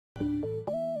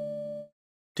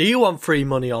Do you want free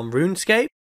money on Runescape?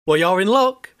 Well, you're in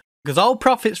luck, because all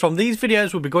profits from these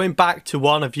videos will be going back to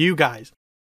one of you guys.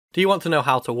 Do you want to know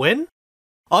how to win?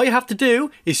 All you have to do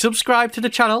is subscribe to the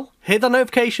channel, hit the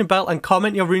notification bell and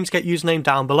comment your Runescape username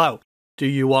down below. Do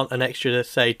you want an extra,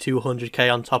 say,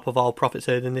 200k on top of all profits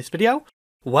earned in this video?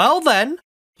 Well then,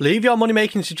 leave your money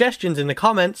making suggestions in the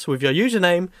comments with your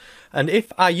username, and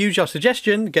if I use your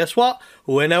suggestion, guess what?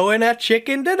 Winner winner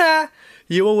chicken dinner!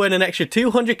 You will win an extra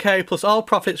 200k plus all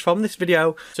profits from this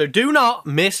video, so do not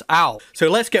miss out. So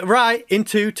let's get right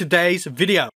into today's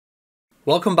video.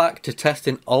 Welcome back to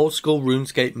testing old school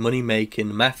RuneScape money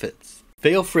making methods.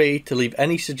 Feel free to leave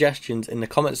any suggestions in the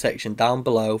comment section down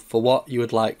below for what you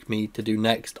would like me to do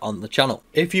next on the channel.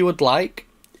 If you would like,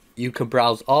 you can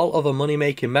browse all other money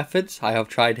making methods I have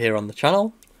tried here on the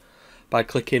channel by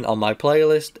clicking on my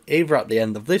playlist either at the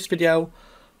end of this video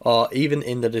or even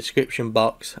in the description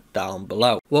box down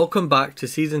below. Welcome back to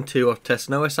season 2 of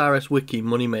testing OSRS Wiki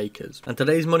moneymakers, and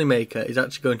today's moneymaker is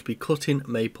actually going to be cutting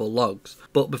maple logs.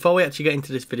 But before we actually get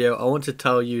into this video, I want to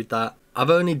tell you that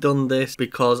I've only done this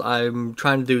because I'm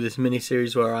trying to do this mini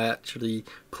series where I actually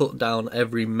cut down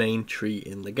every main tree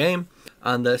in the game,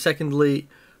 and secondly,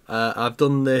 I've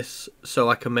done this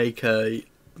so I can make a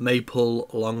maple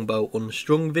longbow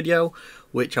unstrung video,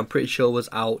 which I'm pretty sure was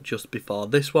out just before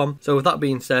this one. So with that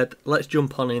being said, let's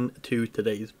jump on into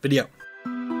today's video.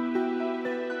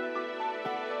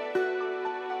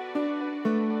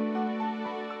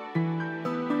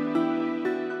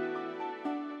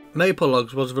 Maple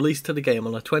Logs was released to the game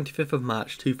on the 25th of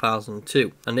March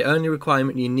 2002, and the only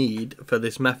requirement you need for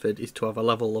this method is to have a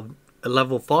level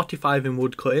 45 in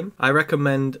woodcutting. I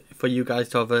recommend for you guys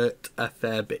to have it a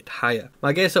fair bit higher.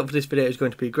 My gear set for this video is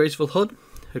going to be a graceful hood,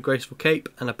 a graceful cape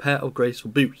and a pair of graceful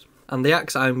boots. And the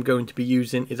axe I'm going to be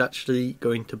using is actually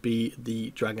going to be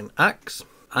the dragon axe.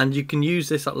 And you can use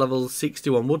this at level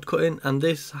 61 woodcutting, and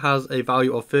this has a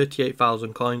value of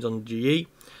 38,000 coins on GE,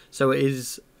 so it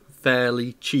is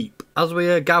fairly cheap. As we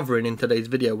are gathering in today's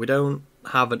video, we don't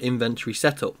have an inventory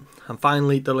setup, and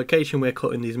finally the location we're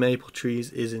cutting these maple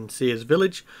trees is in Sears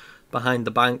Village behind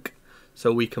the bank,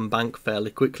 so we can bank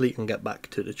fairly quickly and get back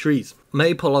to the trees.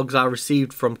 Maple logs are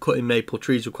received from cutting maple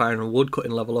trees requiring a wood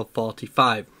cutting level of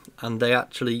 45, and they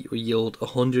actually yield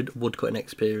 100 wood cutting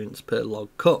experience per log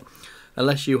cut,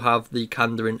 unless you have the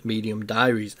Kandarin medium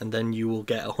diaries, and then you will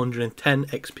get 110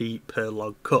 XP per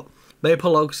log cut.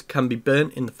 Maple logs can be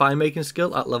burnt in the fire making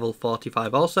skill at level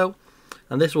 45 also,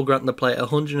 and this will grant the player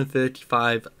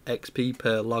 135 XP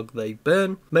per log they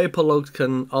burn. Maple logs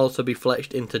can also be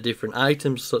fleshed into different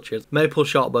items such as maple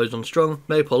shortbows unstrung,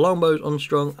 maple longbows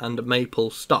unstrung and maple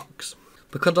stocks.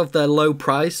 Because of their low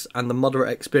price and the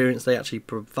moderate experience they actually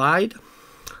provide,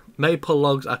 maple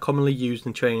logs are commonly used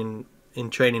in training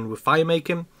with fire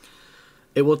making.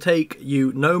 It will take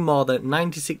you no more than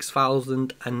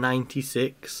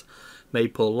 96,096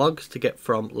 maple logs to get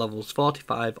from levels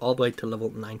 45 all the way to level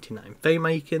 99 fire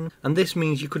making, and this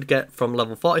means you could get from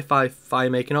level 45 fire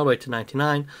making all the way to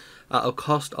 99 at a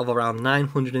cost of around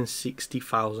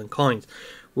 960,000 coins,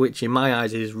 which in my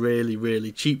eyes is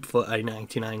really cheap for a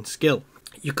 99 skill.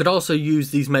 You could also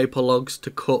use these maple logs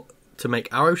to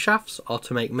make arrow shafts or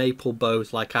to make maple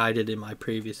bows like I did in my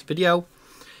previous video.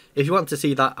 If you want to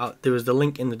see that, there is the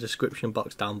link in the description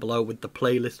box down below with the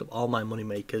playlist of all my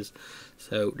moneymakers,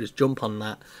 so just jump on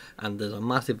that, and there's a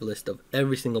massive list of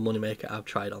every single moneymaker I've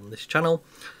tried on this channel.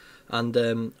 And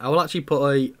I will actually put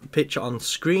a picture on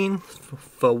screen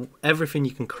for everything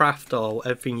you can craft or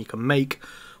everything you can make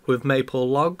with maple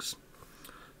logs.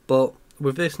 But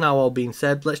with this now all being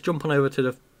said, let's jump on over to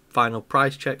the final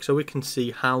price check so we can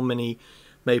see how many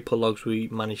maple logs we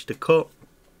managed to cut,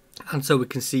 and so we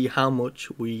can see how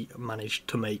much we managed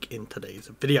to make in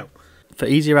today's video. For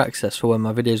easier access for when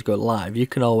my videos go live, you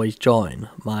can always join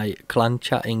my clan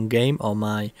chat in game, or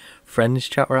my friends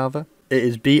chat rather. It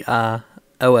is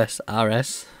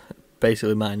BROSRS,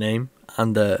 basically my name,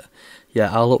 and yeah,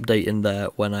 I'll update in there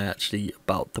when I actually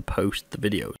about to post the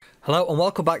videos. Hello and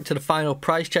welcome back to the final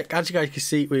price check. As you guys can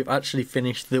see, we've actually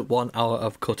finished the 1 hour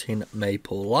of cutting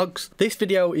maple logs. This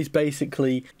video is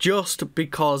basically just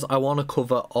because I want to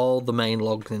cover all the main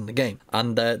logs in the game,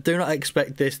 and do not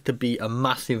expect this to be a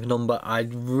massive number.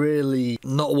 I'd really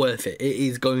not worth it. It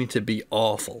is going to be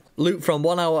awful. Loot from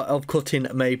 1 hour of cutting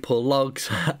maple logs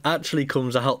actually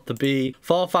comes out to be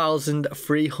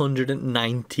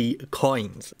 4,390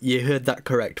 coins. You heard that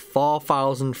correct,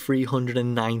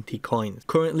 4,390 coins.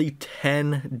 Currently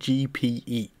 10 GP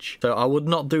each. So I would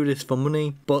not do this for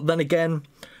money, but then again,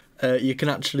 You can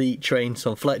actually train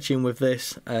some fletching with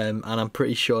this, and I'm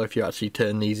pretty sure if you actually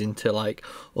turn these into like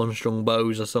unstrung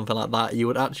bows or something like that, you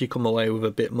would actually come away with a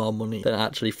bit more money than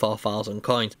actually 4,000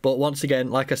 coins. But once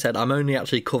again, like I said, I'm only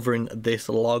actually covering this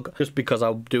log just because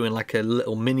I'm doing like a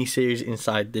little mini series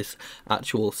inside this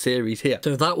actual series here.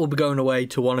 So that will be going away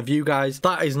to one of you guys.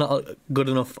 That is not good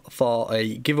enough for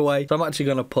a giveaway, so I'm actually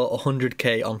going to put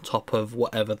 100k on top of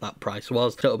whatever that price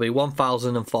was. So it'll be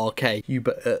 1,004k.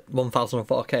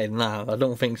 1,004k? Nah, I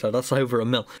don't think so. That's over a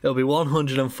mil. It'll be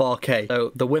 104k.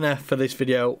 So the winner for this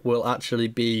video will actually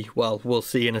be, well, we'll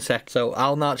see in a sec. So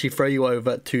I'll now actually throw you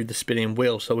over to the spinning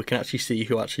wheel so we can actually see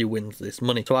who actually wins this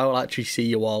money. So I will actually see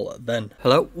you all then.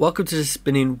 Hello, welcome to the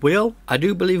spinning wheel. I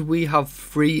do believe we have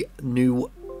 3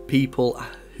 new people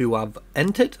who have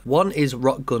entered. One is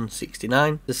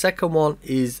Rockgun69. The second one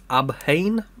is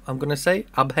Abhane, I'm going to say,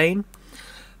 Abhane.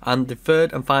 And the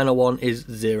third and final one is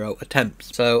 0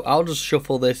 attempts. So I'll just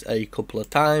shuffle this a couple of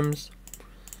times.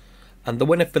 And the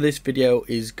winner for this video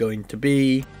is going to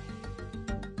be...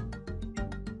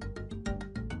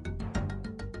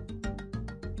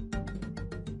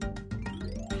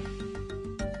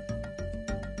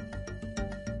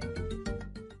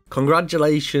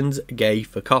 Congratulations, Gay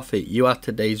for Coffee. You are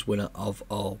today's winner of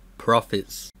all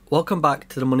profits. Welcome back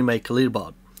to the Moneymaker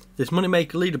Leaderboard. This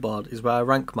Moneymaker Leaderboard is where I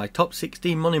rank my top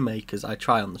 16 moneymakers I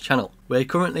try on the channel. We're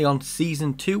currently on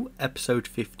Season 2, Episode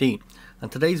 15,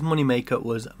 and today's moneymaker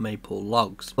was Maple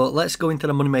Logs. But let's go into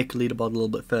the Moneymaker Leaderboard a little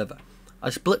bit further. I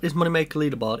split this Moneymaker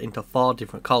Leaderboard into 4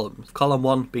 different columns. Column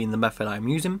 1 being the method I'm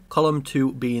using, Column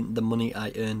 2 being the money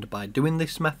I earned by doing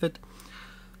this method,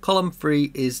 Column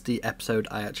 3 is the episode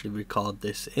I actually record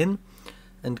this in,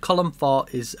 and Column 4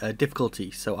 is difficulty,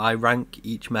 so I rank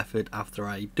each method after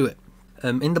I do it.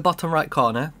 In the bottom right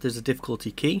corner there's a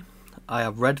difficulty key. I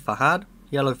have red for hard,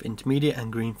 yellow for intermediate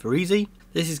and green for easy.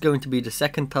 This is going to be the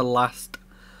second to last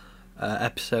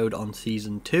episode on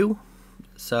Season 2,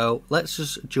 so let's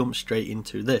just jump straight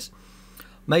into this.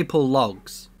 Maple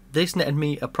Logs. This netted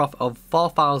me a profit of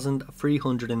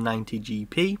 4,390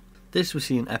 GP. This was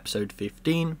seen in episode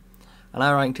 15, and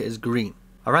I ranked it as green.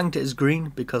 I ranked it as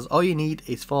green because all you need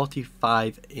is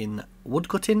 45 in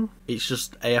woodcutting. It's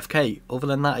just AFK. Other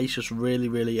than that, it's just really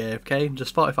AFK.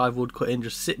 Just 45 woodcutting,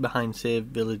 just sit behind Save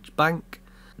Village Bank,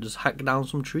 just hack down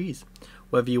some trees.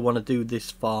 Whether you want to do this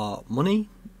for money,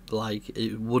 like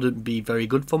it wouldn't be very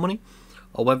good for money,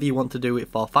 or whether you want to do it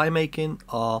for fire making,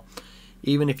 or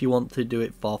even if you want to do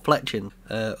it for fletching,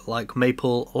 like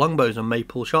maple longbows and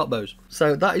maple shortbows.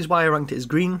 So that is why I ranked it as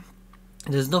green.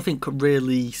 There's nothing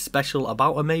really special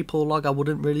about a maple log, I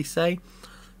wouldn't really say.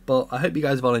 But I hope you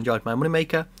guys have all enjoyed my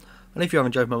moneymaker. And if you have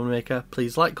enjoyed my moneymaker,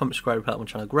 please like, comment, subscribe, help my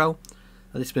channel grow.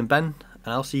 And this has been Ben,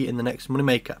 and I'll see you in the next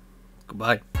moneymaker.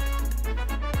 Goodbye.